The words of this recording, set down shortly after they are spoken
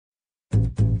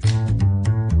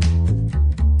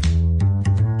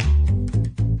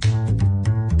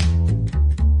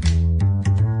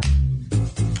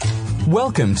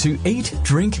Welcome to Eat,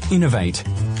 Drink, Innovate,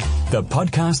 the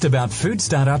podcast about food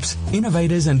startups,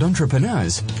 innovators and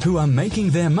entrepreneurs who are making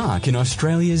their mark in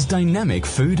Australia's dynamic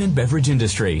food and beverage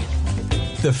industry.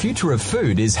 The future of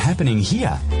food is happening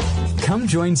here. Come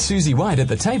join Susie White at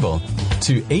the table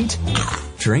to eat,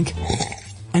 drink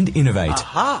and innovate.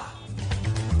 Aha!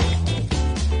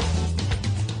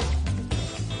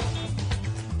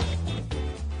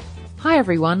 Hi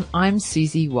everyone, I'm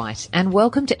Susie White and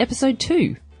welcome to episode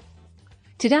 2.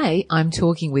 Today I'm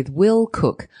talking with Will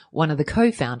Cook, one of the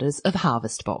co-founders of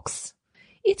Harvest Box.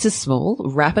 It's a small,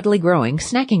 rapidly growing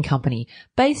snacking company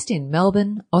based in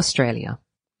Melbourne, Australia.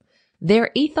 Their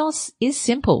ethos is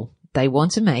simple. They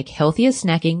want to make healthier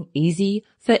snacking easy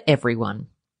for everyone.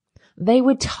 They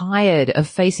were tired of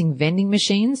facing vending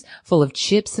machines full of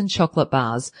chips and chocolate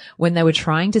bars when they were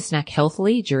trying to snack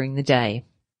healthily during the day.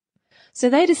 So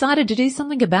they decided to do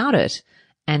something about it,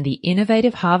 and the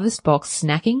innovative Harvest Box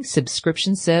snacking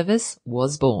subscription service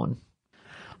was born.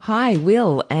 Hi,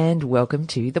 Will, and welcome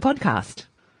to the podcast.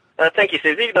 Thank you,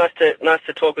 Susie. Nice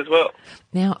to talk as well.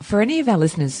 Now, for any of our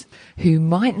listeners who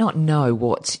might not know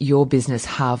what your business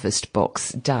Harvest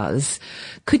Box does,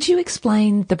 could you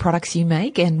explain the products you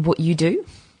make and what you do?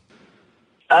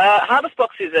 Harvest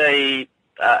Box is a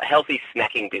healthy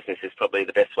snacking business is probably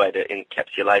the best way to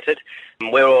encapsulate it.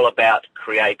 We're all about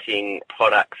creating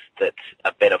products that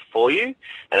are better for you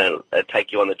and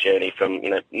take you on the journey from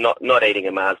not eating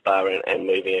a Mars bar and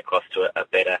moving across to a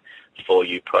better for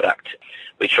you product.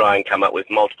 We try and come up with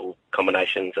multiple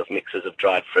combinations of mixes of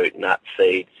dried fruit, nuts,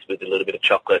 seeds with a little bit of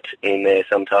chocolate in there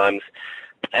sometimes,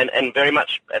 and very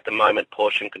much at the moment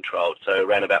portion controlled, so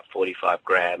around about 45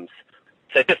 grams.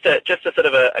 So just a sort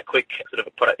of a quick sort of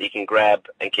a product that you can grab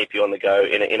and keep you on the go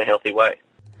in a healthy way.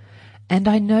 And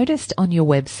I noticed on your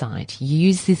website you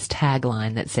use this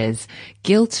tagline that says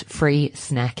guilt-free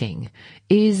snacking.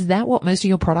 Is that what most of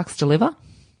your products deliver?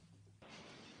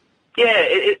 Yeah,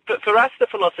 for us the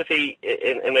philosophy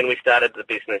and when we started the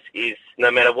business is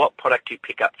no matter what product you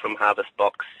pick up from Harvest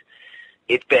Box,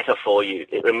 it's better for you.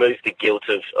 It removes the guilt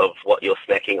of what you're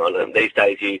snacking on. And these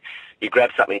days you grab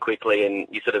something quickly and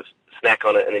you sort of snack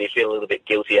on it and then you feel a little bit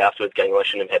guilty afterwards going, I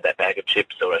shouldn't have had that bag of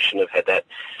chips or I shouldn't have had that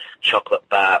chocolate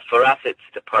bar. For us, it's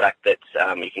the product that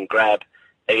you can grab,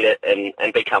 eat it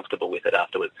and be comfortable with it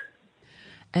afterwards.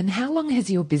 And how long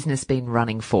has your business been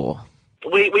running for?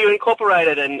 We were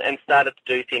incorporated and started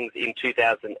to do things in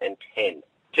 2010.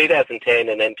 2010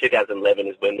 and then 2011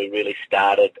 is when we really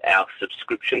started our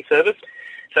subscription service.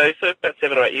 So about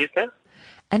 7 or 8 years now.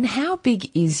 And how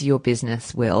big is your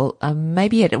business, Will?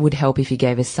 Maybe it would help if you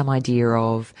gave us some idea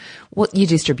of what your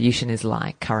distribution is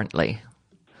like currently.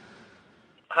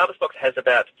 Harvest Box has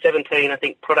about 17, I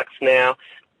think, products now.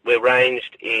 We're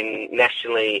ranged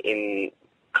nationally in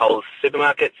Coles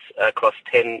supermarkets across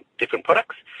 10 different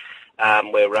products.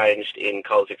 We're ranged in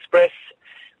Coles Express,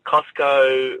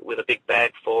 Costco with a big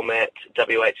bag format,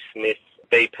 WH Smith,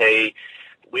 BP.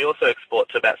 We also export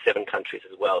to about 7 countries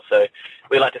as well. So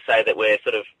we like to say that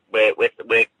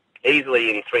we're easily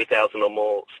in 3,000 or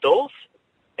more stores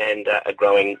and are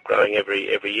growing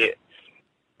every year.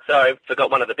 So I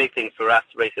forgot one of the big things for us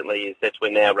recently is that we're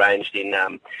now ranged in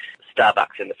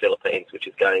Starbucks in the Philippines, which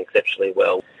is going exceptionally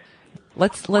well.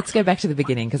 Let's go back to the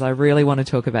beginning because I really want to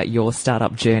talk about your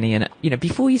startup journey. And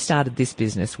before you started this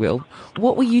business, Will,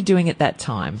 what were you doing at that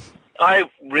time? I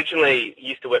originally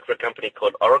used to work for a company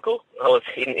called Oracle. I was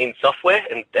in software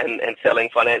and selling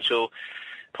financial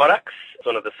products. I was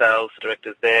one of the sales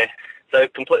directors there. So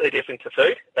completely different to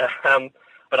food.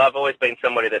 But I've always been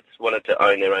somebody that's wanted to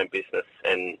own their own business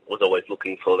and was always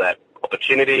looking for that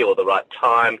opportunity or the right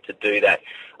time to do that.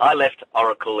 I left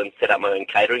Oracle and set up my own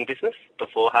catering business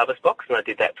before Harvest Box, and I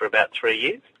did that for about 3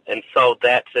 years and sold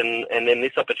that. And then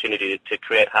this opportunity to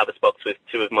create Harvest Box with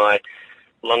 2 of my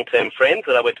long-term friends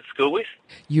that I went to school with.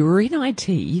 You were in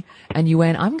IT and you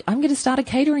went, I'm going to start a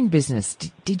catering business.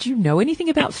 Did you know anything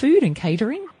about food and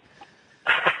catering?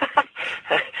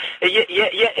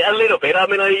 Yeah, a little bit. I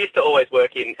mean, I used to always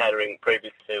work in catering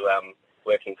previous to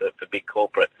working for big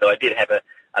corporates, so I did have a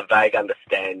vague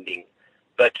understanding.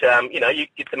 But,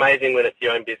 it's amazing when it's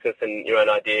your own business and your own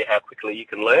idea how quickly you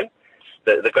can learn.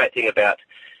 The great thing about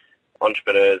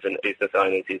entrepreneurs and business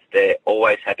owners is they're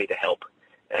always happy to help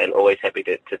and always happy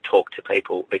to talk to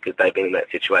people because they've been in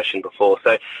that situation before.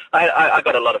 So I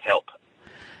got a lot of help.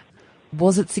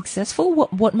 Was it successful?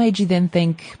 What made you then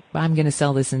think, I'm going to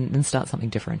sell this and start something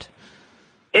different?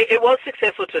 It was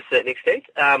successful to a certain extent,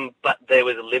 but there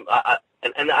was a limit.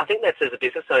 And I think that's, as a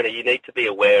business owner, you need to be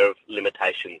aware of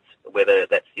limitations, whether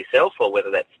that's yourself or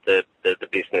whether that's the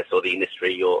business or the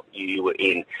industry you were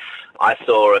in. I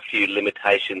saw a few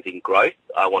limitations in growth.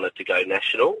 I wanted to go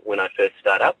national when I first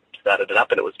started it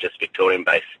up, and it was just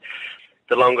Victorian-based.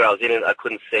 The longer I was in it, I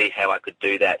couldn't see how I could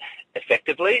do that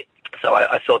effectively. So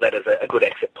I saw that as a good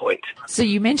exit point. So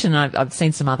you mentioned, I've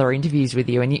seen some other interviews with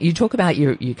you, and you talk about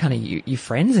your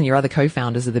friends and your other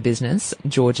co-founders of the business,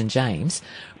 George and James.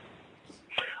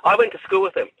 I went to school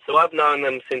with them, so I've known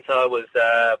them since I was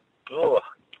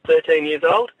 13 years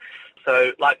old.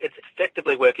 So, it's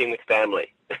effectively working with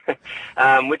family,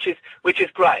 which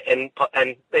is great, and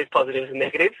there's positives and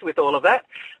negatives with all of that.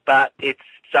 But it's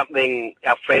something.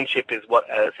 Our friendship is what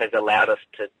has allowed us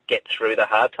to get through the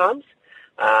hard times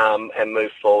and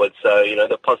move forward. So,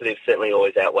 the positives certainly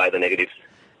always outweigh the negatives.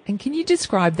 And can you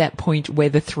describe that point where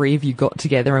the three of you got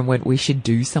together and went, we should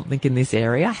do something in this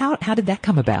area? How did that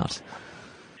come about?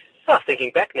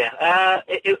 Thinking back now,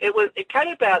 it came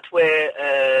about where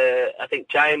I think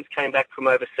James came back from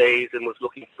overseas and was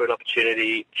looking for an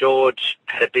opportunity. George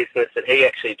had a business that he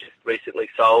actually just recently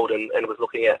sold and was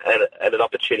looking at an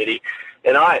opportunity.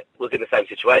 And I was in the same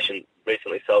situation,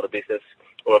 recently sold a business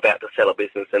or about to sell a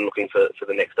business and looking for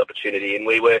the next opportunity. And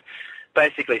we were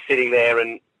basically sitting there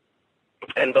and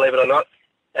believe it or not,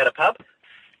 at a pub,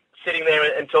 sitting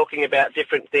there and talking about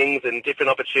different things and different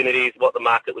opportunities, what the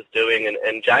market was doing.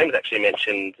 And James actually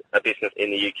mentioned a business in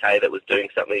the UK that was doing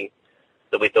something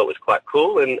that we thought was quite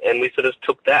cool. And we sort of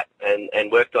took that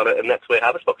and worked on it. And that's where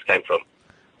Harvest Box came from.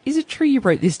 Is it true you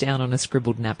wrote this down on a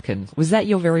scribbled napkin? Was that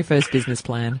your very first business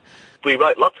plan? We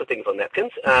wrote lots of things on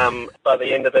napkins. By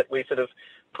the end of it, we sort of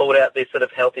pulled out this sort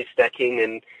of healthy snacking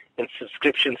and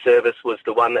subscription service was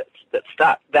the one that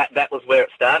was where it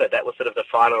started. That was sort of the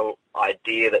final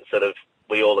idea that sort of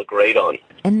we all agreed on.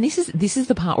 And this is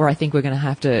the part where I think we're going to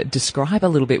have to describe a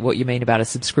little bit what you mean about a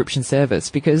subscription service,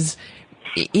 because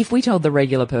if we told the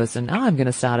regular person, I'm going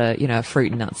to start a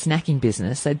fruit and nut snacking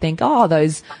business, they'd think,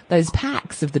 those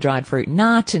packs of the dried fruit and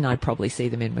nut, and I'd probably see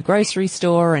them in my grocery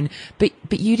store. But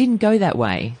you didn't go that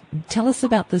way. Tell us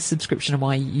about the subscription and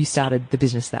why you started the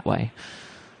business that way.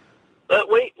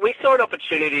 We saw an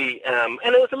opportunity, and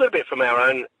it was a little bit from our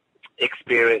own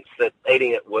experience, that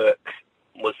eating at work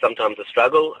was sometimes a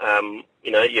struggle.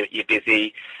 You're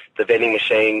busy, the vending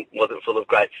machine wasn't full of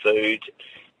great food,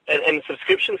 and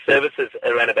subscription services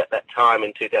around about that time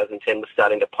in 2010 were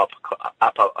starting to pop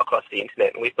up across the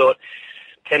internet. And we thought,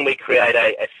 can we create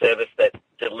a service that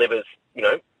delivers,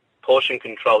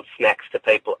 portion-controlled snacks to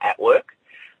people at work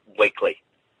weekly,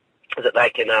 that they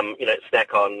can,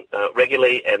 snack on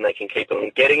regularly, and they can keep on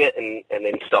getting it and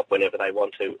then stop whenever they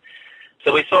want to.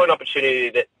 So we saw an opportunity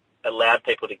that allowed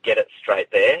people to get it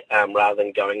straight there rather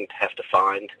than going to have to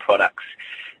find products.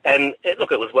 And it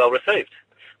was well received.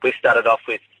 We started off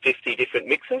with 50 different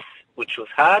mixes, which was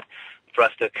hard for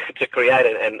us to create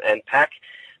and pack,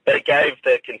 but it gave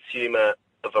the consumer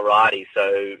a variety.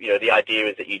 So, the idea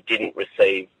is that you didn't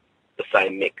receive the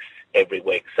same mix every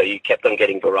week. So you kept on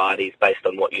getting varieties based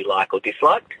on what you like or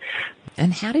disliked.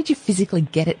 And how did you physically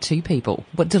get it to people?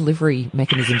 What delivery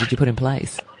mechanism did you put in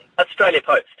place? Australia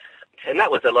Post. And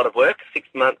that was a lot of work, 6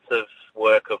 months of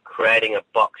work of creating a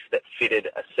box that fitted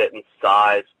a certain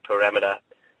size, parameter,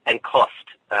 and cost.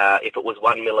 If it was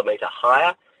 1 millimetre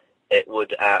higher, it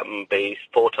would be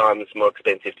 4 times more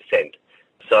expensive to send.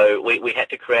 So we had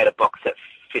to create a box that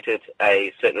fitted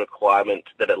a certain requirement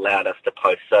that allowed us to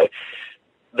post. So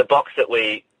the box that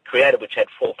we created, which had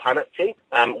 4 punnets in,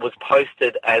 was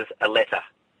posted as a letter.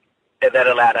 And that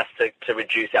allowed us to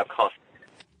reduce our costs.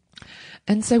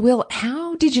 And so, Will,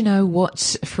 how did you know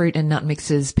what fruit and nut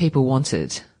mixes people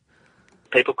wanted?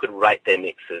 People could rate their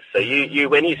mixes. So you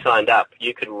when you signed up,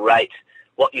 you could rate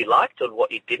what you liked or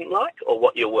what you didn't like or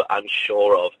what you were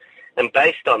unsure of. And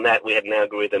based on that, we had an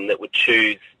algorithm that would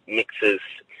choose mixes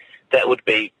that would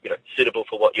be suitable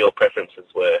for what your preferences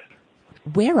were.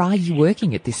 Where are you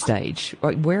working at this stage?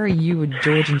 Where are you and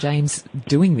George and James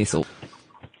doing this all?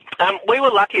 We were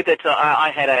lucky that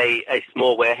I had a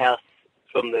small warehouse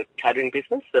from the catering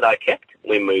business that I kept.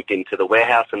 We moved into the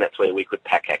warehouse, and that's where we could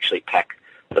pack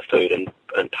the food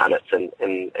and punnets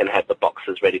and have the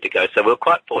boxes ready to go. So we were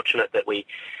quite fortunate that we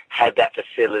had that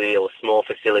facility or small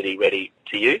facility ready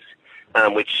to use,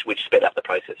 which sped up the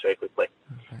process very quickly.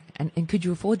 Okay. And could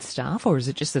you afford staff, or is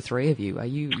it just the three of you? Are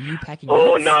you packing?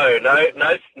 Oh, no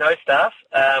staff.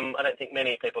 I don't think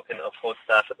many people can afford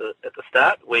staff at the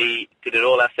start. We did it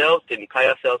all ourselves, didn't pay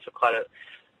ourselves for quite a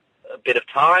bit of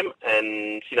time,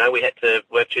 and we had to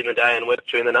work during the day and work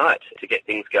during the night to get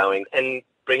things going, and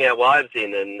bring our wives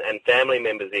in and family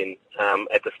members in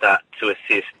at the start to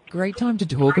assist. Great time to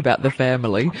talk about the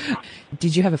family.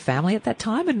 Did you have a family at that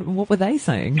time, and what were they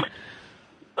saying?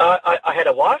 I had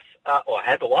a wife or I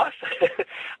have a wife.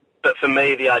 But for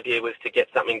me, the idea was to get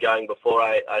something going before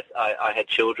I had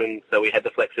children, so we had the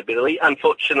flexibility.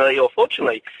 Unfortunately, or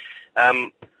fortunately,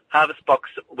 Harvest Box,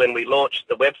 when we launched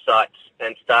the website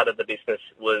and started the business,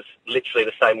 was literally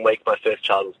the same week my first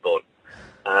child was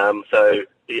born. So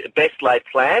best laid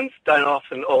plans don't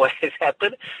often always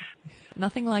happen.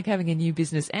 Nothing like having a new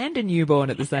business and a newborn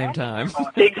at the same time.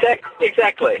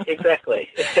 Exactly.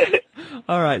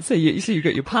 All right, so you've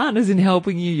got your partners in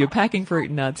helping you, you're packing fruit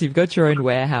and nuts, you've got your own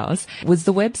warehouse. Was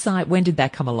the website, when did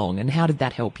that come along and how did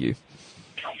that help you?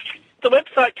 The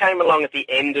website came along at the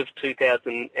end of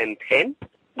 2010.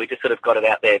 We just sort of got it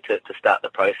out there to start the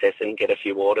process and get a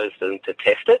few orders and to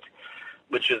test it,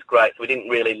 which was great. We didn't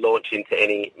really launch into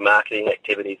any marketing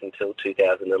activities until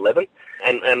 2011.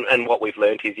 And what we've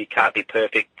learned is you can't be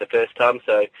perfect the first time.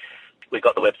 So we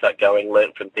got the website going,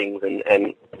 learnt from things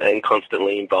and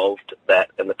constantly involved that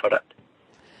and the product.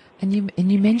 And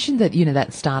you mentioned that,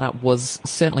 that startup was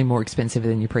certainly more expensive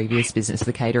than your previous business,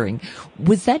 the catering.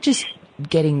 Was that just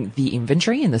getting the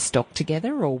inventory and the stock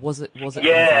together, or was it things like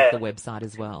the website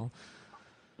as well?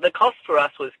 The cost for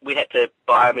us was we had to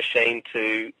buy a machine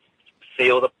to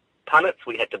seal the punnets.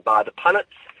 We had to buy the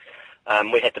punnets.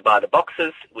 We had to buy the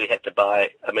boxes. We had to buy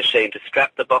a machine to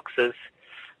strap the boxes.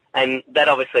 And that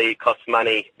obviously costs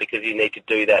money because you need to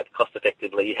do that cost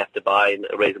effectively. You have to buy in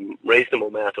a reasonable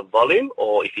amount of volume,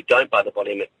 or if you don't buy the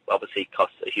volume, it obviously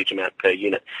costs a huge amount per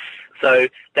unit. So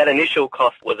that initial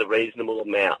cost was a reasonable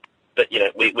amount. But,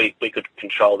 we could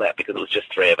control that because it was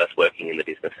just three of us working in the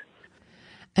business.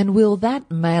 And Will, that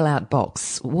mail-out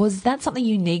box, was that something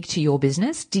unique to your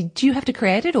business? Did you have to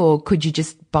create it, or could you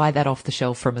just buy that off the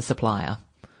shelf from a supplier?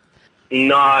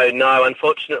 No.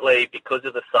 Unfortunately, because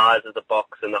of the size of the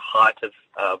box and the height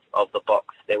of the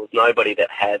box, there was nobody that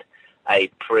had a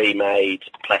pre-made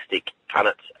plastic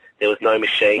punnet. There was no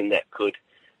machine that could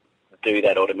do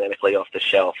that automatically off the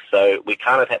shelf. So we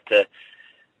kind of had to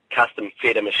custom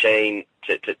fit a machine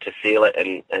to seal it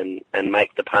and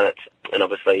make the punnets, and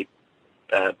obviously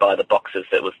buy the boxes.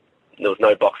 There was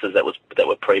no boxes that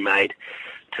were pre-made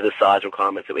to the size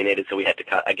requirements that we needed, so we had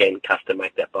to custom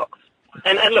make that box.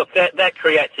 And look, that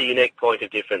creates a unique point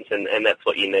of difference, and that's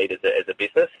what you need as a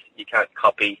business. You can't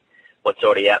copy what's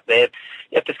already out there.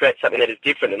 You have to create something that is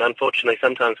different, and unfortunately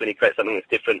sometimes when you create something that's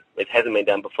different, it hasn't been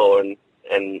done before, and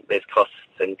there's costs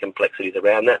and complexities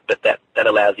around that, but that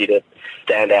allows you to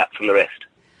stand out from the rest.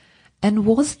 And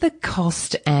was the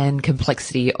cost and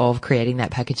complexity of creating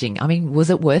that packaging, was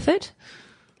it worth it?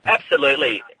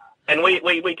 Absolutely. And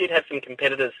we did have some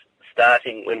competitors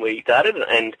starting when we started,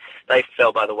 and they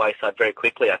fell by the wayside very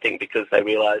quickly, I think, because they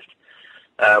realised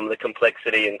the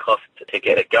complexity and cost to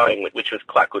get it going, which was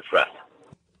quite good for us.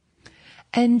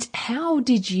 And how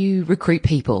did you recruit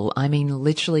people?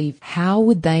 Literally, how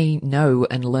would they know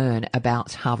and learn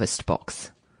about Harvest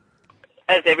Box?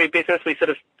 As every business, we sort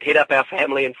of hit up our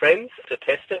family and friends to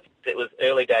test it. It was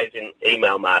early days in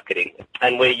email marketing,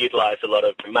 and we utilised a lot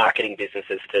of marketing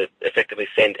businesses to effectively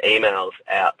send emails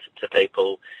out to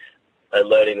people,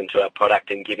 alerting them to our product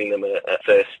and giving them a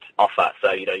first offer.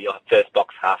 So, your first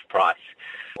box half price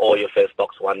or your first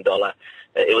box $1.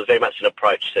 It was very much an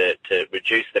approach to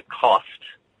reduce the cost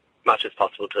much as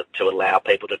possible to allow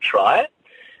people to try it,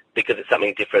 because it's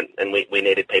something different, and we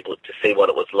needed people to see what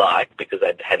it was like because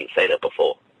they hadn't seen it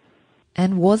before.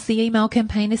 And was the email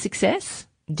campaign a success?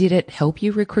 Did it help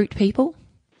you recruit people?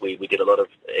 We did a lot of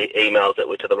emails that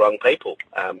were to the wrong people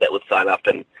that would sign up,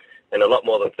 and a lot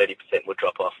more than 30% would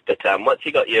drop off. But once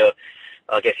you got your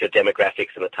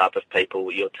demographics and the type of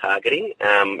people you're targeting,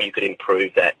 you could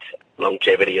improve that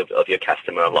longevity of your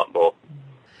customer a lot more.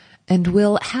 And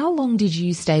Will, how long did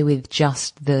you stay with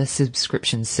just the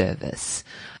subscription service?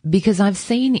 Because I've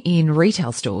seen in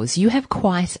retail stores you have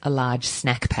quite a large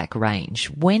snack pack range.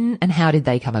 When and how did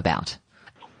they come about?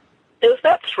 It was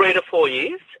about 3 to 4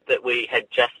 years that we had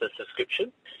just the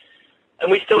subscription.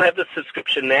 And we still have the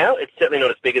subscription now. It's certainly not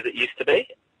as big as it used to be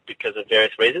because of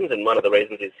various reasons. And one of the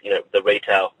reasons is, the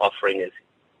retail offering is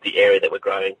the area that we're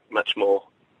growing much more.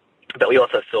 But we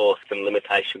also saw some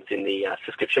limitations in the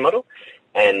subscription model,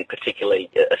 and particularly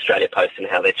Australia Post and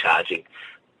how they're charging.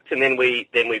 And then we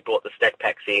brought the snack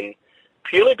packs in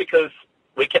purely because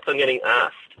we kept on getting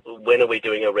asked, when are we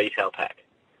doing a retail pack?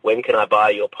 When can I buy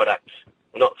your product,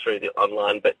 not through the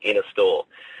online, but in a store?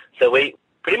 So we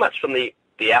pretty much from the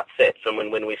outset, from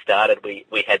when we started,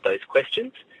 we had those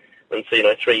questions. And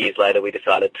so, 3 years later, we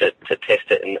decided to test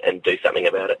it and do something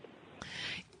about it.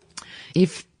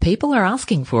 If people are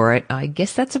asking for it, I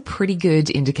guess that's a pretty good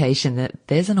indication that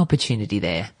there's an opportunity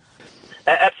there.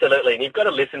 Absolutely. And you've got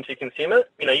to listen to consumer.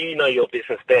 You know your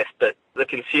business best, but The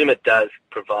consumer does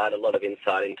provide a lot of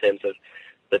insight in terms of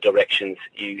the directions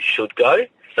you should go,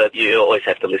 so you always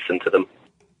have to listen to them.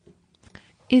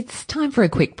 It's time for a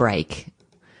quick break.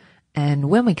 And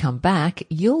when we come back,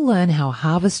 you'll learn how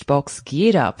Harvest Box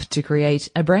geared up to create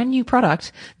a brand new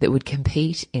product that would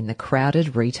compete in the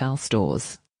crowded retail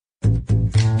stores.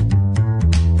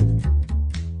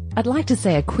 I'd like to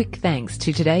say a quick thanks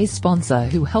to today's sponsor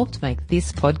who helped make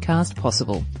this podcast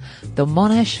possible, the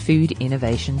Monash Food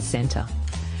Innovation Centre.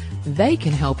 They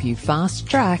can help you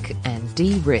fast-track and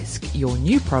de-risk your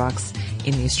new products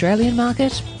in the Australian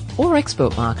market or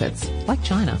export markets like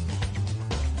China.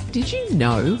 Did you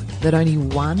know that only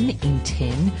 1 in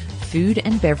 10 food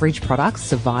and beverage products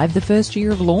survive the first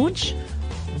year of launch?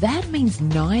 That means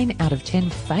 9 out of 10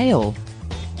 fail.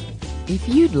 If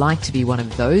you'd like to be one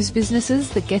of those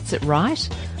businesses that gets it right,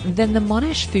 then the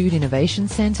Monash Food Innovation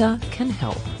Centre can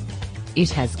help. It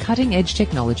has cutting-edge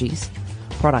technologies,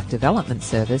 product development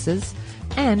services,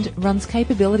 and runs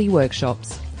capability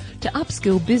workshops to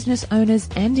upskill business owners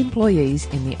and employees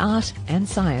in the art and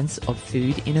science of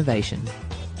food innovation.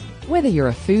 Whether you're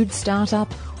a food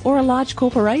startup or a large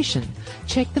corporation,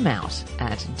 check them out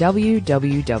at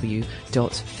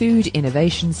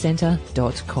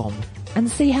www.foodinnovationcentre.com and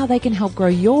see how they can help grow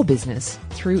your business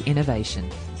through innovation.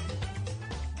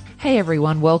 Hey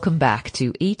everyone, welcome back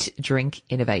to Eat, Drink,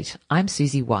 Innovate. I'm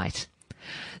Susie White.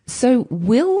 So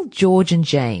Will, George and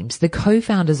James, the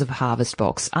co-founders of Harvest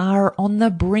Box, are on the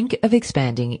brink of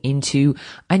expanding into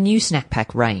a new snack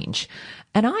pack range.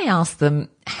 And I asked them,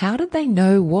 how did they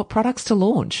know what products to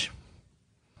launch?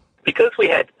 Because we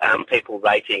had people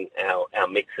rating our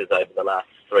mixes over the last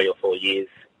 3 or 4 years,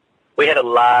 we had a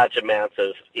large amount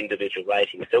of individual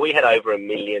ratings. So we had over 1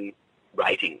 million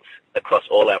ratings across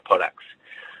all our products.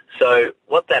 So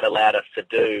what that allowed us to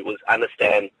do was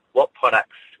understand what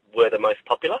products were the most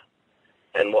popular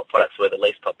and what products were the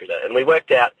least popular. And we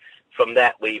worked out from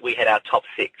that, we had our top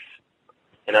 6.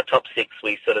 And our top 6,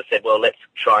 we sort of said, well, let's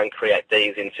try and create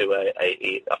these into a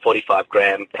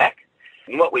 45-gram pack.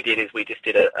 And what we did is we just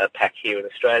did a pack here in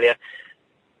Australia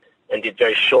and did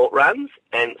very short runs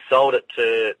and sold it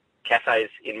to cafes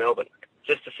in Melbourne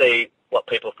just to see what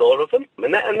people thought of them.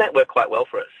 And that worked quite well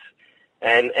for us.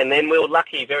 And then we were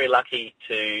lucky, very lucky,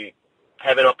 to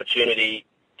have an opportunity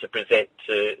to present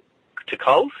to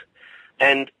Coles.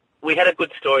 And we had a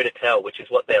good story to tell, which is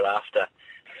what they're after.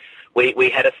 We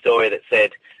had a story that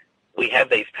said, we have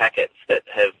these packets that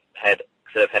have had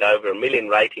over 1 million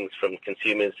ratings from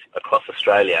consumers across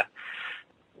Australia.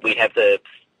 We have the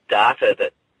data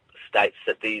that states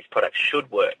that these products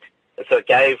should work. And so it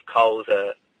gave Coles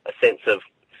a sense of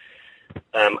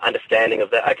understanding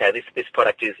of that, okay, this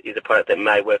product is a product that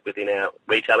may work within our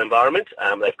retail environment.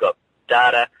 They've got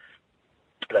data,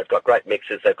 they've got great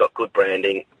mixes, they've got good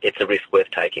branding. It's a risk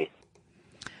worth taking.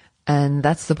 And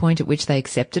that's the point at which they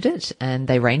accepted it and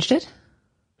they ranged it?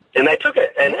 And they took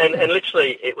it, and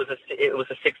literally it was a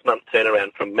 6-month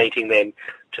turnaround from meeting them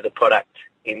to the product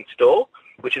in store,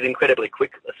 which is incredibly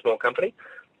quick, a small company.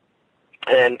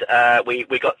 And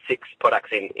we got 6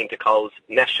 products into Coles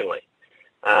nationally,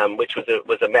 which was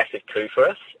a massive coup for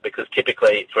us, because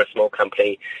typically for a small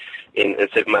company in a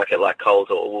supermarket like Coles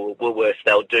or Woolworths,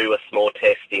 they'll do a small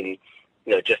test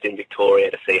just in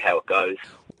Victoria to see how it goes.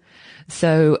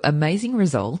 So amazing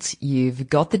results. You've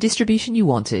got the distribution you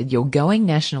wanted. You're going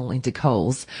national into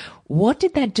Coles. What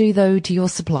did that do, though, to your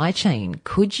supply chain?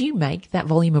 Could you make that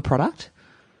volume of product?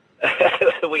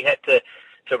 We had to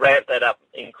ramp that up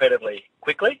incredibly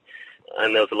quickly.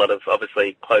 And there was a lot of,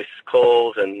 obviously, close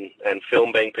calls and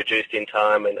film being produced in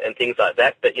time and things like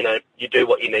that. But, you do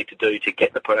what you need to do to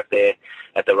get the product there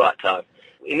at the right time.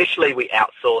 Initially, we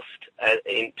outsourced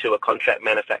into a contract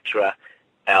manufacturer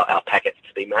our packets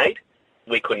to be made.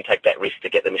 We couldn't take that risk to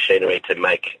get the machinery to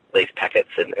make these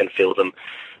packets and fill them.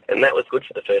 And that was good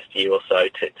for the first year or so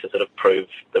to sort of prove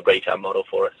the retail model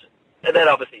for us. And that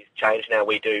obviously has changed now.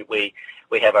 We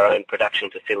have our own production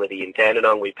facility in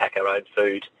Dandenong. We pack our own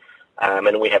food.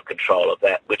 And we have control of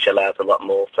that, which allows a lot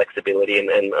more flexibility and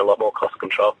a lot more cost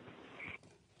control.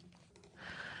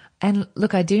 And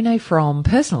look, I do know from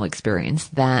personal experience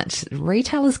that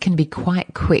retailers can be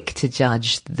quite quick to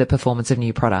judge the performance of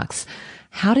new products.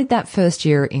 How did that first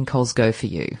year in Coles go for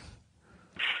you?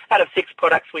 Out of 6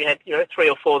 products, we had 3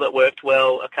 or 4 that worked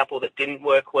well, a couple that didn't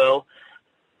work well.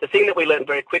 The thing that we learned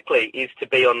very quickly is to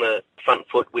be on the front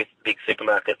foot with big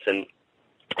supermarkets and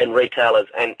retailers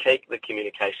and keep the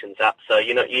communications up. So,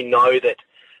 you know that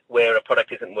where a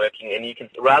product isn't working, and you can,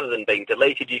 rather than being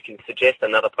deleted, you can suggest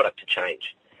another product to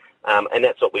change. And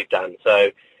that's what we've done.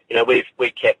 So,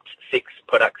 we kept 6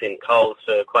 products in Coles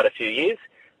for quite a few years.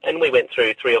 And we went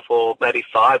through 3 or 4, maybe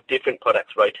 5 different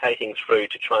products rotating through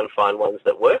to try and find ones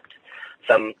that worked.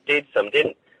 Some did, some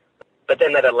didn't. But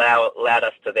then that allowed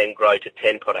us to then grow to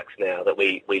 10 products now that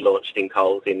we launched in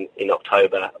Coles in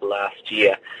October last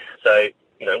year. So,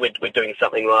 we're doing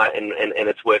something right and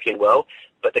it's working well.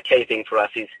 But the key thing for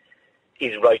us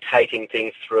is rotating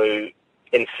things through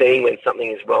and seeing when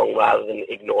something is wrong rather than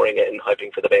ignoring it and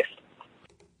hoping for the best.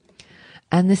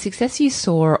 And the success you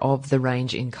saw of the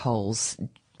range in Coles,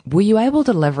 were you able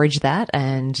to leverage that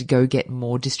and go get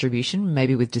more distribution,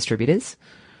 maybe with distributors?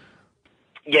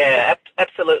 Yeah,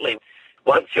 absolutely.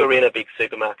 Once you're in a big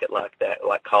supermarket like that,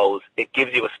 like Coles, it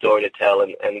gives you a story to tell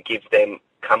and gives them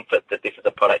comfort that this is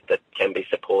a product that can be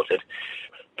supported.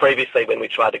 Previously, when we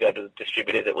tried to go to the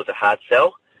distributors, it was a hard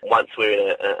sell. Once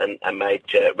we're in a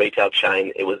major retail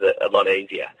chain, it was a lot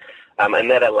easier. And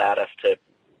that allowed us to,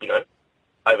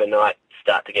 overnight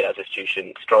start to get our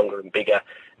distribution stronger and bigger.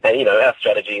 And, our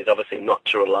strategy is obviously not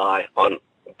to rely on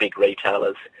big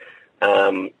retailers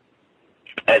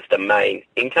as the main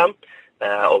income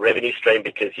or revenue stream,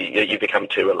 because you become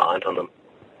too reliant on them.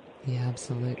 Yeah,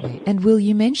 absolutely. And Will,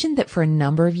 you mentioned that for a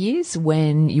number of years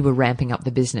when you were ramping up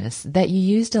the business that you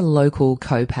used a local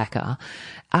co-packer.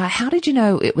 How did you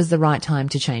know it was the right time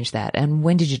to change that, and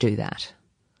when did you do that?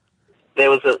 There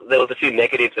was a few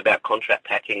negatives about contract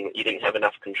packing. You didn't have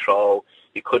enough control.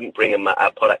 You couldn't bring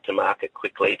a product to market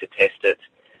quickly to test it.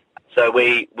 So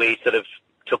we sort of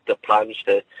took the plunge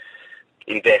to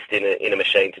invest in a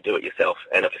machine to do it yourself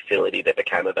and a facility that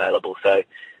became available. So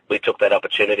we took that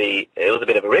opportunity. It was a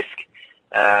bit of a risk,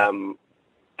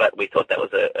 but we thought that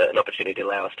was an opportunity to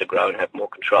allow us to grow and have more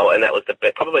control, and that was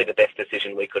probably the best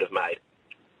decision we could have made,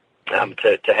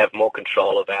 to have more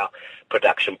control of our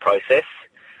production process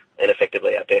and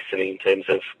effectively our destiny in terms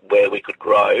of where we could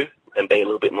grow and be a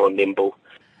little bit more nimble.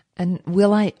 And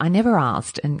Will, I never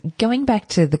asked, and going back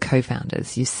to the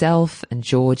co-founders, yourself and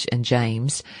George and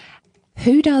James,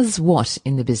 who does what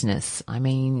in the business? I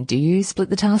mean, do you split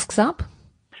the tasks up?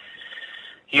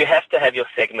 You have to have your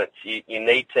segments. You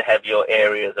need to have your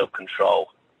areas of control.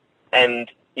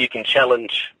 And you can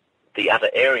challenge the other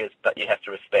areas, but you have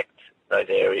to respect those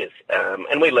areas.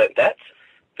 And we learnt that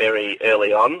very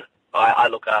early on. I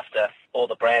look after all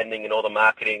the branding and all the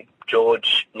marketing.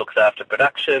 George looks after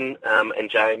production, and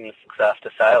James looks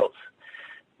after sales.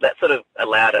 That sort of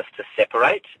allowed us to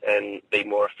separate and be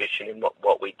more efficient in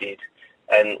what we did.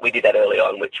 And we did that early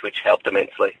on, which helped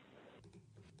immensely.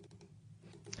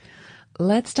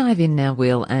 Let's dive in now,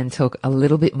 Will, and talk a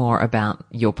little bit more about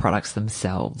your products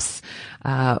themselves.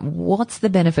 What's the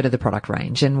benefit of the product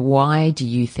range, and why do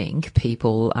you think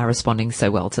people are responding so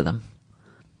well to them?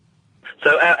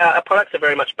 So our products are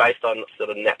very much based on sort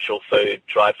of natural food,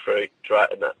 dried fruit, dry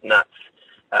nuts,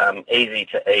 easy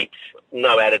to eat,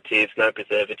 no additives, no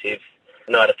preservatives,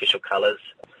 no artificial colours,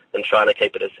 and trying to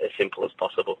keep it as simple as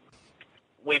possible.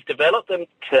 We've developed them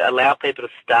to allow people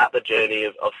to start the journey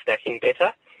of snacking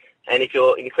better. And if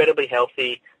you're incredibly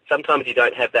healthy, sometimes you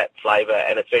don't have that flavour,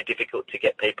 and it's very difficult to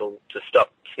get people to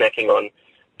stop snacking on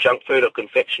junk food or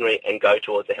confectionery and go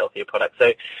towards a healthier product.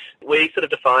 So we sort of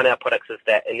define our products as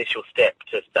that initial step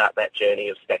to start that journey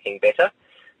of snacking better.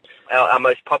 Our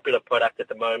most popular product at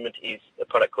the moment is a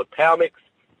product called Power Mix,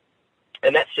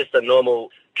 and that's just a normal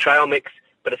trail mix,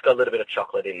 but it's got a little bit of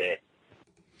chocolate in there.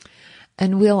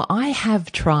 And Will, I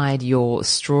have tried your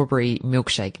strawberry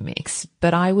milkshake mix,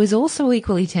 but I was also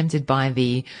equally tempted by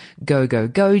the Go-Go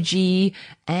Goji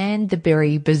and the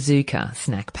Berry Bazooka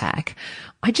snack pack.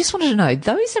 I just wanted to know,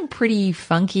 those are pretty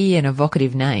funky and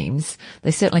evocative names.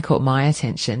 They certainly caught my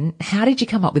attention. How did you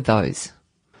come up with those?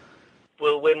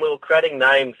 Well, when we were creating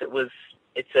names,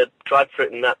 it's a dried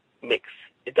fruit and nut mix.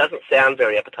 It doesn't sound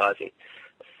very appetising.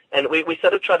 And we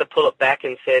sort of tried to pull it back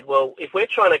and said, well, if we're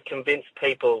trying to convince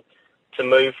people to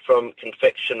move from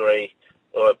confectionery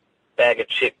or a bag of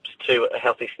chips to a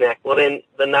healthy snack, well then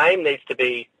the name needs to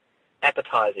be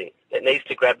appetising. It needs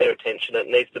to grab their attention. It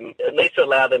needs to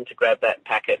allow them to grab that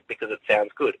packet because it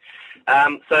sounds good.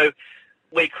 So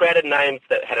we created names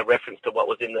that had a reference to what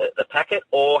was in the packet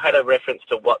or had a reference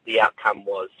to what the outcome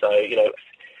was. So,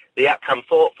 the outcome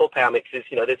for Power Mix is,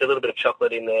 there's a little bit of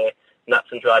chocolate in there, nuts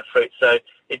and dried fruit. So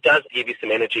it does give you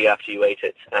some energy after you eat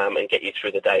it and get you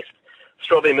through the day.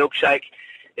 Strawberry milkshake,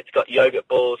 it's got yogurt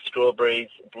balls, strawberries,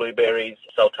 blueberries,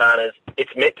 sultanas.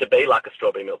 It's meant to be like a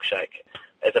strawberry milkshake.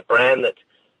 As a brand that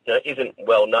isn't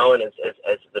well known as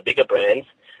the bigger brands,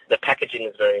 the packaging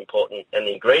is very important and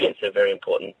the ingredients are very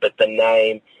important, but the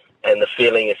name and the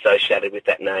feeling associated with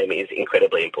that name is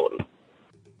incredibly important.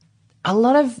 A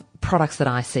lot of products that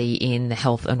I see in the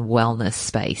health and wellness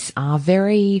space are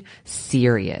very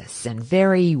serious and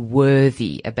very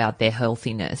worthy about their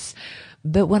healthiness.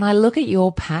 But when I look at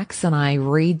your packs and I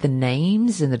read the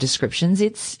names and the descriptions,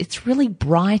 it's really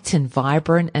bright and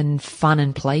vibrant and fun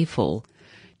and playful.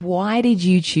 Why did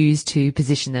you choose to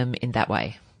position them in that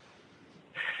way?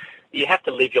 You have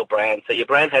to live your brand, so your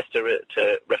brand has to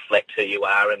reflect who you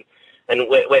are, and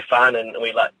we're fun, and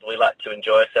we like to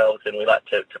enjoy ourselves, and we like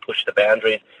to push the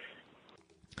boundaries.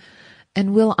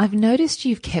 And Will, I've noticed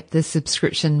you've kept the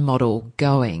subscription model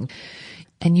going,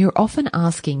 and you're often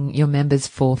asking your members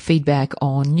for feedback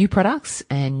on new products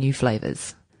and new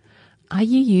flavours. Are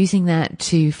you using that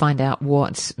to find out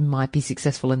what might be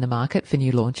successful in the market for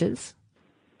new launches?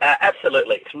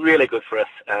 Absolutely. It's really good for us.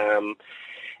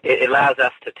 It allows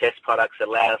us to test products. It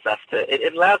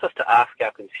allows us to ask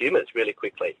our consumers really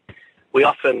quickly. We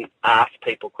often ask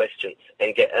people questions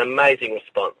and get an amazing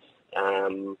response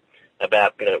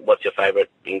about, what's your favourite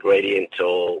ingredient,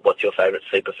 or what's your favourite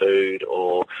superfood,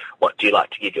 or what do you like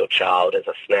to give your child as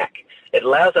a snack. It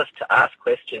allows us to ask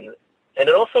questions, and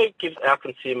it also gives our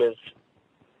consumers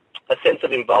a sense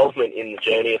of involvement in the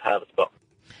journey of Harvest Box.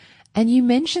 And you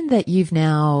mentioned that you've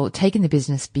now taken the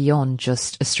business beyond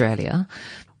just Australia.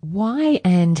 Why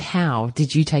and how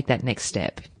did you take that next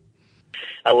step?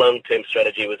 Our long-term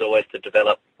strategy was always to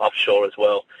develop offshore as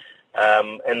well.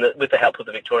 With the help of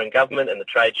the Victorian government and the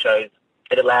trade shows,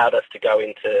 it allowed us to go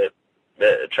into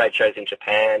the trade shows in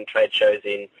Japan, trade shows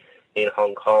in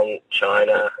Hong Kong,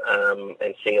 China,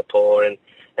 and Singapore, and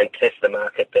test the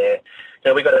market there.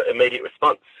 We got an immediate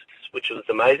response, which was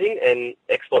amazing, and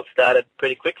exports started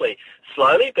pretty quickly.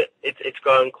 Slowly, but it's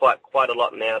grown quite a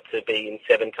lot now to be in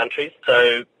 7 countries.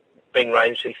 So being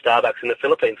ranged in Starbucks in the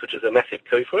Philippines, which is a massive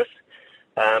coup for us,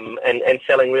 and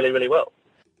selling really, really well.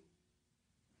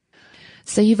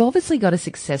 So you've obviously got a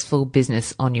successful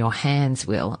business on your hands,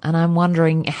 Will, and I'm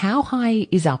wondering how high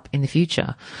is up in the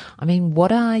future? I mean,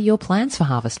 what are your plans for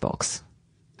Harvest Box?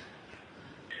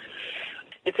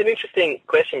 It's an interesting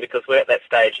question, because we're at that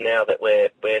stage now that we're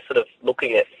sort of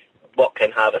looking at what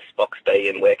can Harvest Box be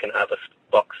and where can Harvest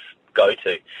Box go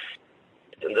to.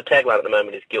 And the tagline at the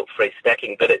moment is guilt-free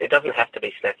snacking, but it doesn't have to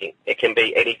be snacking. It can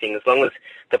be anything, as long as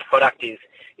the product is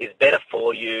better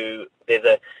for you.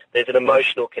 There's an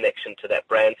emotional connection to that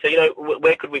brand. So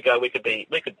where could we go? We could be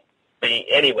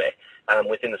anywhere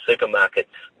within the supermarket.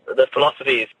 The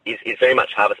philosophy is very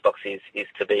much Harvest Box is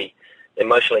to be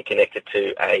emotionally connected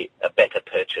to a better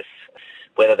purchase,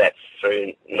 whether that's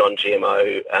through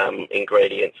non-GMO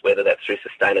ingredients, whether that's through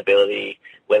sustainability,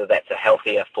 whether that's a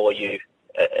healthier for you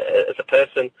as a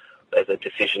person, as a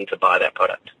decision to buy that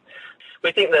product.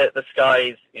 We think that the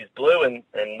sky is blue, and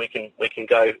we can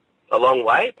go a long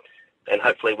way, and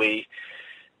hopefully we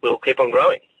will keep on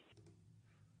growing.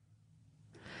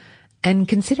 And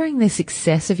considering the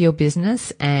success of your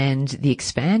business and the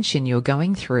expansion you're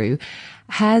going through,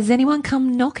 has anyone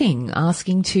come knocking,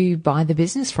 asking to buy the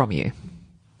business from you?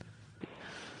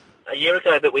 A year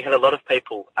ago, that we had a lot of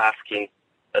people asking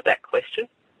that question.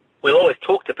 We'll always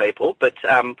talk to people, but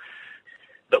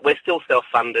we're still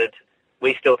self-funded.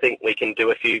 We still think we can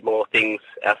do a few more things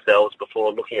ourselves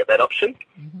before looking at that option.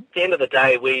 Mm-hmm. At the end of the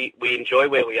day, we enjoy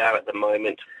where we are at the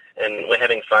moment, and we're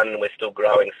having fun, and we're still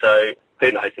growing. So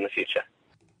who knows in the future?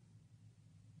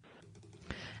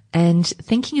 And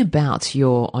thinking about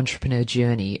your entrepreneur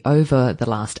journey over the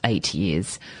last 8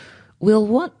 years, Will,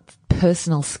 what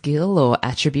personal skill or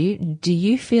attribute do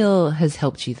you feel has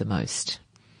helped you the most?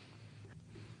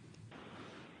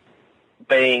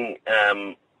 Being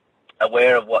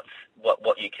aware of what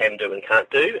you can do and can't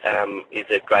do is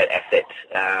a great asset,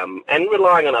 and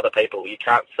relying on other people. You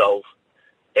can't solve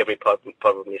every problem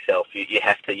yourself. You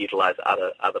have to utilise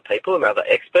other people and other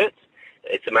experts.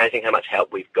 It's amazing how much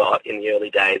help we've got in the early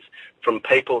days from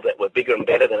people that were bigger and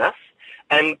better than us,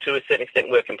 and to a certain extent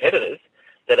were competitors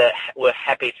that were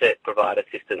happy to provide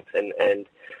assistance and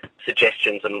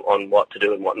suggestions on what to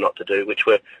do and what not to do, which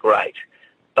were great.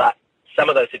 But some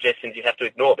of those suggestions you have to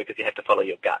ignore because you have to follow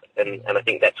your gut. And I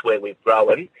think that's where we've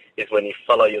grown, is when you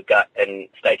follow your gut and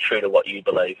stay true to what you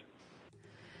believe.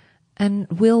 And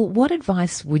Will, what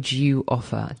advice would you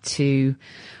offer to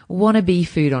wannabe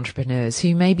food entrepreneurs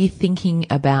who may be thinking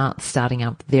about starting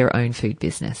up their own food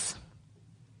business?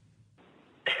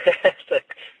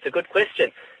 It's a good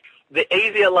question. The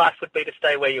easier life would be to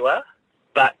stay where you are,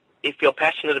 but if you're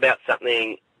passionate about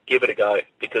something, give it a go,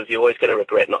 because you're always going to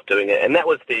regret not doing it. And that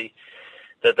was the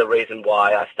reason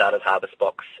why I started Harvest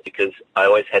Box, because I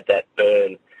always had that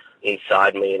burn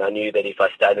inside me, and I knew that if I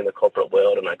stayed in the corporate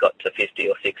world and I got to 50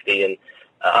 or 60, and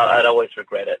I'd always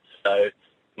regret it. So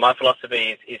my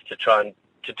philosophy is to try and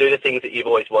to do the things that you've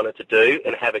always wanted to do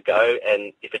and have a go.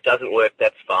 And if it doesn't work,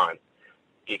 that's fine.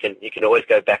 You can always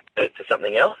go back to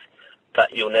something else,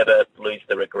 but you'll never lose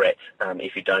the regret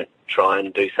if you don't try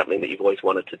and do something that you've always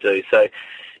wanted to do. So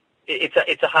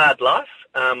it's a hard life.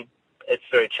 It's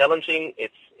very challenging.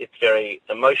 It's very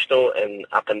emotional and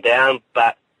up and down,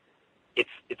 but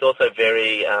it's also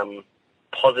very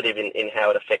positive in how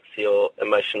it affects your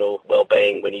emotional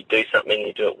well-being when you do something,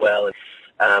 you do it well.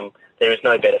 And there is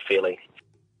no better feeling.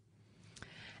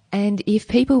 And if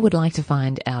people would like to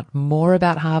find out more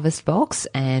about Harvest Box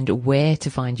and where to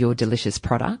find your delicious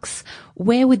products,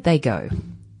 where would they go?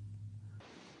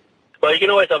 Well, you can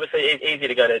always, obviously, it's easy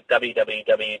to go to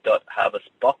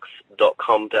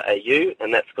www.harvestbox.com.au,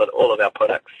 and that's got all of our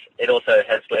products. It also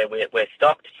has where we're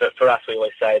stocked. For us, we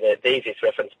always say that the easiest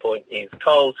reference point is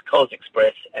Coles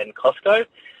Express, and Costco,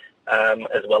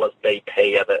 as well as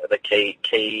BP are the key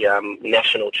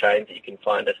national chains that you can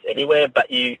find us anywhere. But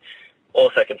you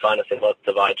also can find us in lots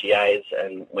of IGAs,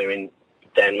 and we're in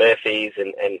Dan Murphy's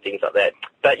and things like that.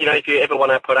 But, if you ever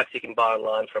want our products, you can buy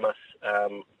online from us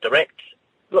direct.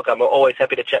 Look, I'm always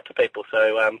happy to chat to people.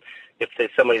 So if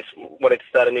there's somebody who's wanting to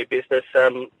start a new business,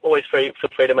 feel free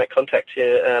to make contact.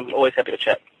 Always happy to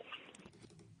chat.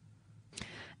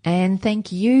 And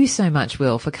thank you so much,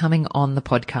 Will, for coming on the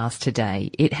podcast today.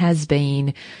 It has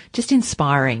been just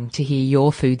inspiring to hear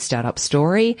your food startup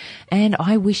story, and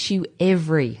I wish you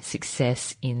every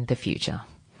success in the future.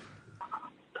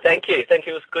 Thank you. It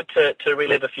was good to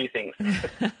relive a few things.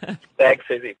 Thanks,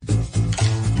 Susie.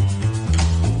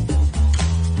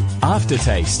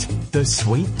 Aftertaste, the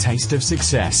sweet taste of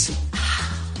success.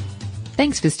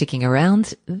 Thanks for sticking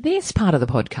around. This part of the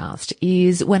podcast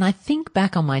is when I think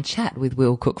back on my chat with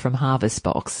Will Cook from Harvest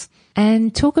Box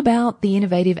and talk about the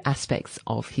innovative aspects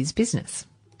of his business.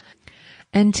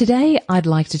 And today I'd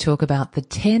like to talk about the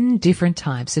 10 different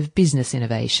types of business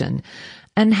innovation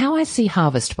and how I see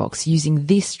Harvest Box using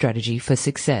this strategy for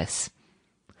success.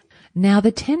 Now,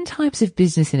 the 10 types of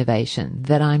business innovation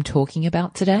that I'm talking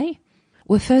about today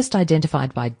were first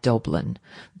identified by Doblin.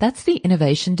 That's the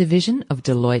innovation division of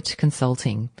Deloitte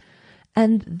Consulting.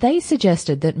 And they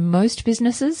suggested that most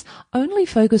businesses only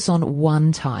focus on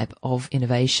one type of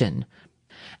innovation,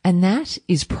 and that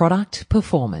is product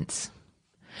performance.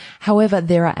 However,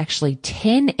 there are actually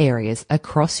 10 areas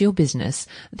across your business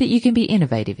that you can be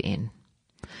innovative in.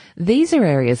 These are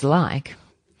areas like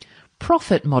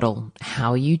profit model,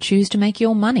 how you choose to make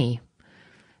your money;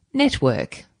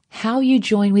 network, how you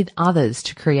join with others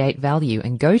to create value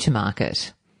and go to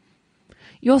market;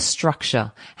 your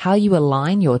structure, how you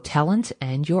align your talent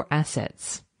and your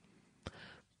assets;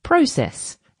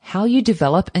 process, how you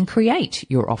develop and create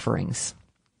your offerings;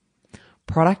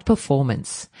 product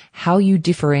performance, how you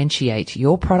differentiate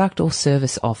your product or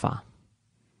service offer;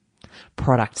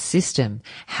 product system,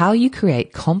 how you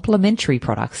create complementary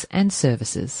products and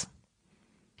services;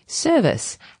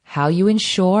 service, how you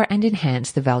ensure and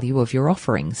enhance the value of your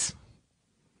offerings;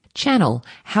 channel,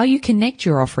 how you connect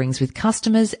your offerings with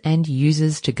customers and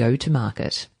users to go to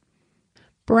market;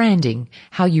 branding,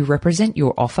 how you represent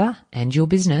your offer and your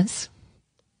business;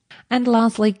 and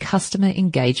lastly, customer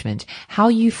engagement, how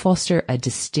you foster a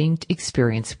distinct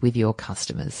experience with your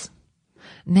customers.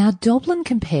 Now, Doblin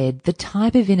compared the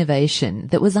type of innovation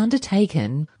that was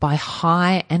undertaken by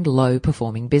high and low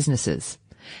performing businesses.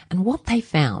 And what they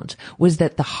found was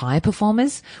that the high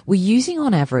performers were using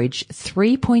on average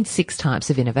 3.6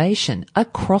 types of innovation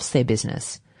across their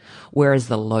business, whereas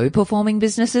the low performing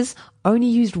businesses only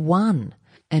used one,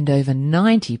 and over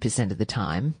 90% of the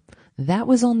time, that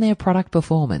was on their product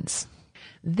performance.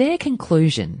 Their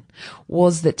conclusion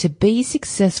was that to be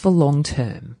successful long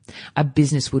term, a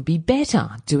business would be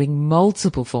better doing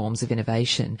multiple forms of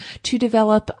innovation to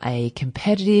develop a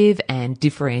competitive and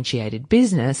differentiated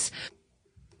business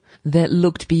that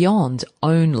looked beyond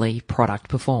only product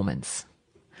performance.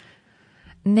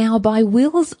 Now, by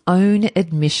Will's own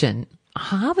admission,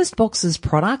 Harvest Box's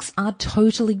products are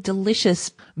totally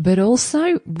delicious, but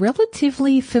also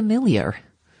relatively familiar.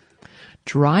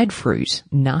 Dried fruit,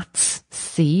 nuts,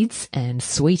 seeds, and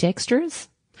sweet extras,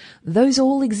 those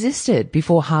all existed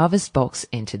before Harvest Box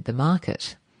entered the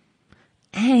market.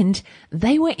 And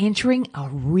they were entering a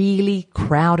really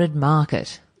crowded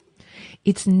market.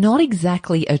 It's not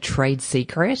exactly a trade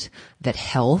secret that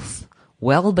health,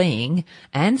 well-being,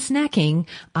 and snacking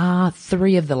are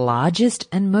three of the largest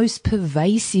and most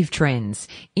pervasive trends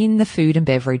in the food and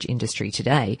beverage industry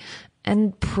today,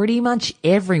 and pretty much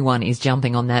everyone is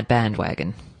jumping on that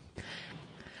bandwagon.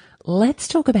 Let's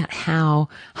talk about how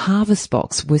Harvest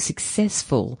Box was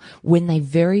successful when they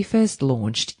very first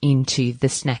launched into the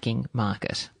snacking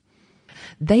market.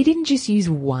 They didn't just use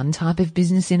one type of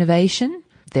business innovation,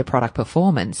 their product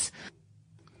performance.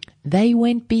 They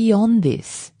went beyond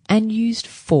this and used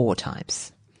 4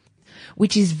 types,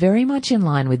 which is very much in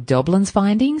line with Doblin's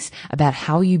findings about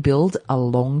how you build a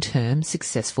long-term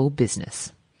successful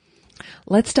business.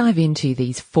 Let's dive into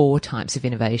these 4 types of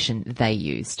innovation they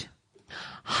used.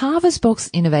 HarvestBox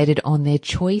innovated on their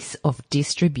choice of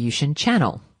distribution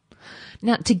channel.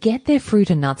 Now, to get their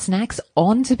fruit and nut snacks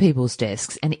onto people's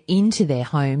desks and into their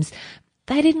homes,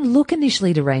 they didn't look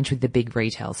initially to range with the big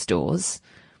retail stores.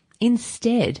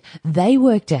 Instead, they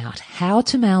worked out how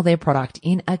to mail their product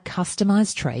in a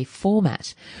customized tray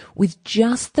format with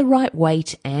just the right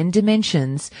weight and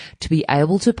dimensions to be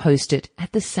able to post it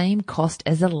at the same cost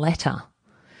as a letter.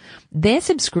 Their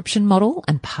subscription model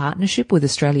and partnership with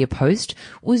Australia Post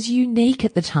was unique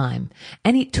at the time,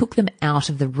 and it took them out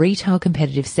of the retail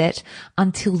competitive set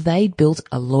until they'd built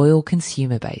a loyal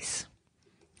consumer base.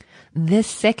 The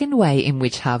second way in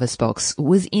which HarvestBox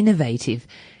was innovative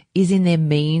is in their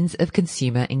means of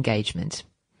consumer engagement.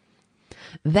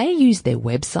 They used their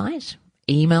website,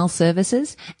 email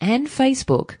services, and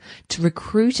Facebook to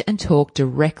recruit and talk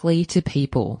directly to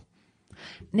people.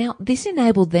 Now, this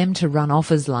enabled them to run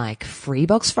offers like Free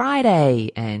Box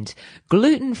Friday and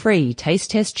gluten-free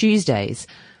Taste Test Tuesdays,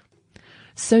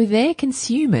 so their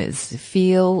consumers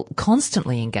feel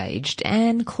constantly engaged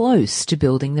and close to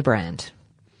building the brand.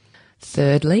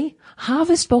 Thirdly,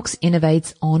 HarvestBox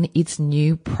innovates on its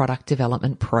new product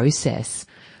development process.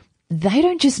 They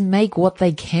don't just make what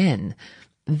they can.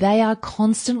 They are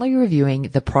constantly reviewing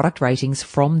the product ratings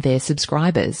from their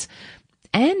subscribers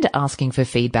and asking for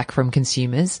feedback from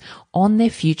consumers on their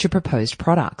future proposed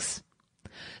products.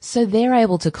 So they're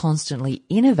able to constantly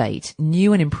innovate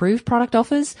new and improved product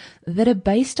offers that are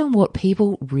based on what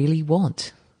people really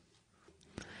want.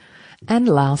 And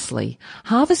lastly,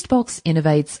 HarvestBox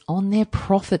innovates on their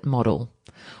profit model.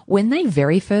 When they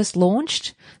very first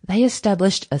launched, they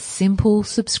established a simple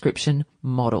subscription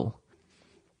model.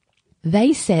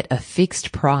 They set a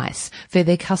fixed price for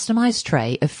their customized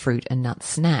tray of fruit and nut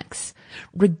snacks,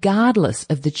 regardless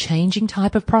of the changing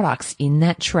type of products in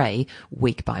that tray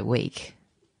week by week.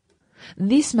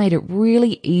 This made it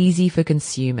really easy for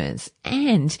consumers,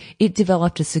 and it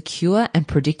developed a secure and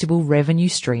predictable revenue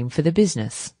stream for the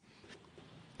business.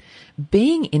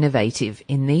 Being innovative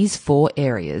in these 4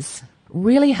 areas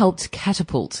really helped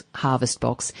catapult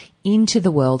HarvestBox into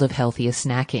the world of healthier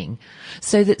snacking,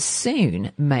 so that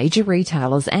soon major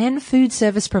retailers and food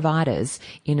service providers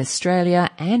in Australia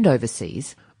and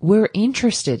overseas were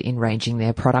interested in ranging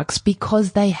their products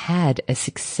because they had a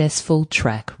successful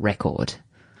track record.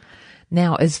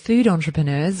 Now, as food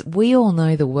entrepreneurs, we all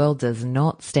know the world does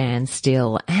not stand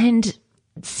still, and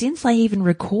since I even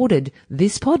recorded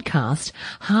this podcast,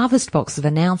 HarvestBox have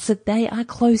announced that they are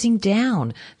closing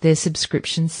down their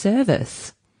subscription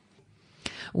service.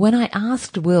 When I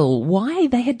asked Will why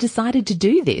they had decided to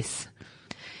do this,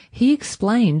 he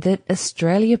explained that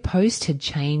Australia Post had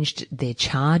changed their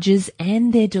charges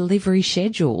and their delivery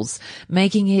schedules,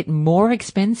 making it more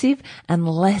expensive and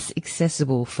less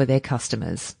accessible for their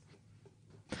customers.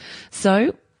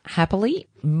 So, happily,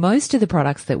 most of the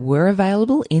products that were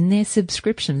available in their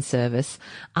subscription service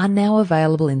are now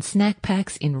available in snack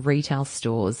packs in retail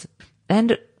stores.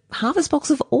 And HarvestBox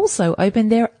have also opened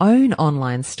their own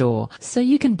online store, so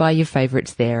you can buy your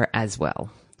favourites there as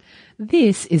well.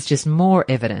 This is just more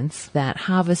evidence that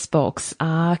HarvestBox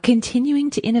are continuing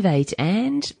to innovate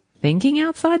and thinking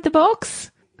outside the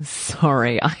box.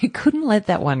 Sorry, I couldn't let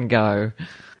that one go.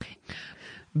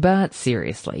 But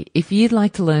seriously, if you'd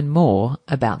like to learn more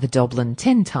about the Doblin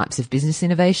 10 types of business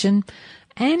innovation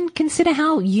and consider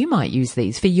how you might use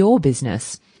these for your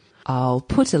business, I'll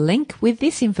put a link with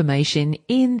this information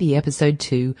in the episode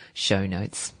 2 show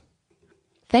notes.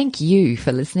 Thank you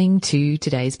for listening to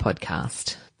today's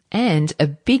podcast. And a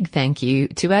big thank you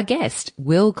to our guest,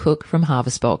 Will Cook from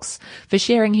HarvestBox, for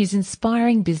sharing his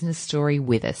inspiring business story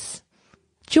with us.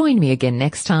 Join me again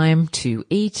next time to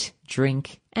eat,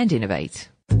 drink, and innovate.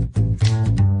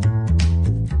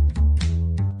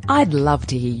 I'd love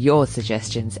to hear your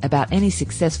suggestions about any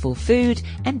successful food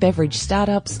and beverage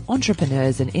startups,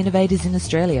 entrepreneurs and innovators in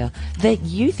Australia that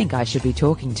you think I should be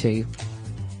talking to.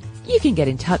 You can get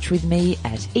in touch with me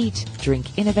at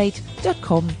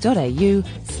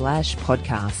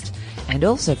eatdrinkinnovate.com.au/podcast and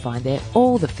also find there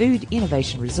all the food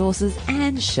innovation resources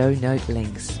and show note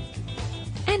links.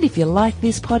 And if you like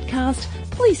this podcast,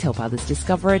 please help others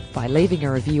discover it by leaving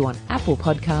a review on Apple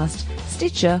Podcast,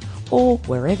 Stitcher, or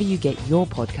wherever you get your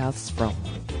podcasts from.